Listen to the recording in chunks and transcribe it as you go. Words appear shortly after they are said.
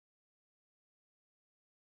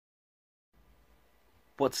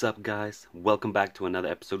What's up, guys? Welcome back to another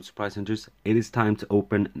episode of Surprise Hunters. It is time to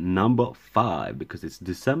open number 5 because it's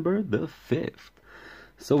December the 5th.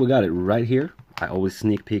 So we got it right here. I always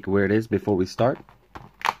sneak peek where it is before we start.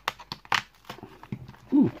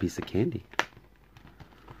 Ooh, piece of candy.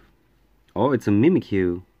 Oh, it's a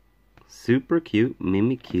Mimikyu. Super cute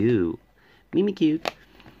Mimikyu. Mimikyu.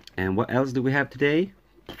 And what else do we have today?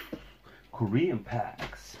 Korean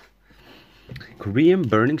packs. Korean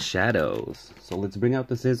Burning Shadows. So let's bring out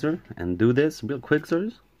the scissor and do this real quick,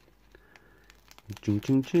 sirs. Ching,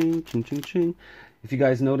 ching, ching, ching, ching, ching. If you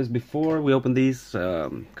guys noticed before, we opened these a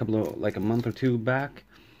month or two back,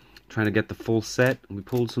 trying to get the full set. We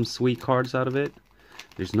pulled some sweet cards out of it.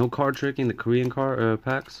 There's no card trick in the Korean card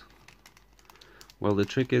packs. Well, the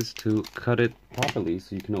trick is to cut it properly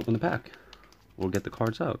so you can open the pack or get the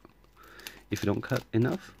cards out. If you don't cut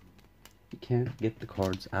enough, you can't get the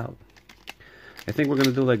cards out. I think we're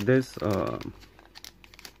gonna do like this. I'm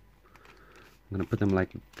gonna put them like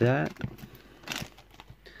that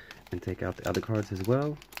and take out the other cards as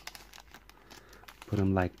well. Put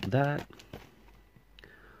them like that.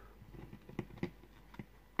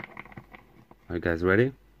 Alright, guys,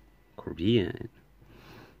 ready? Korean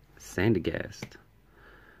Sandygast.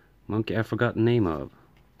 Monkey I forgot the name of.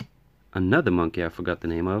 Another monkey I forgot the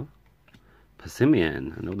name of.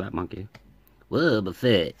 Passimian. I know that monkey. Whoa,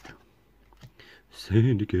 Buffett.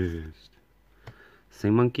 Sandygast.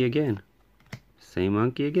 Same monkey again. Same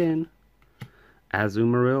monkey again.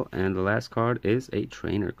 Azumarill, and the last card is a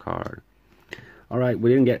trainer card. Alright, we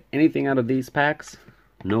didn't get anything out of these packs.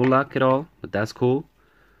 No luck at all, but that's cool.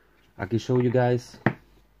 I can show you guys.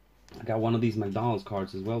 I got one of these McDonald's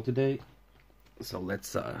cards as well today. So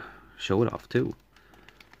let's show it off too.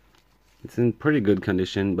 It's in pretty good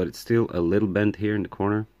condition, but it's still a little bent here in the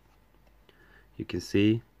corner. You can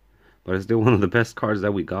see. But it's still one of the best cards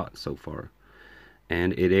that we got so far.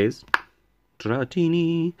 And it is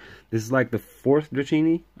Dratini. This is like the 4th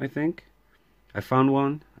Dratini, I think. I found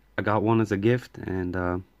one. I got one as a gift, and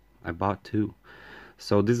I bought 2.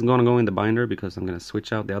 So this is going to go in the binder because I'm going to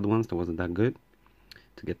switch out the other ones that wasn't that good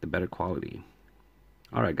to get the better quality.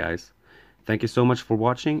 Alright, guys. Thank you so much for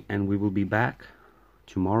watching, and we will be back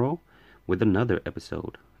tomorrow with another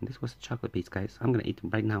episode. And this was a chocolate piece, guys. I'm going to eat them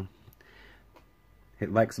right now.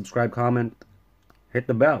 Hit like, subscribe, comment, hit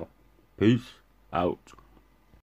the bell. Peace out.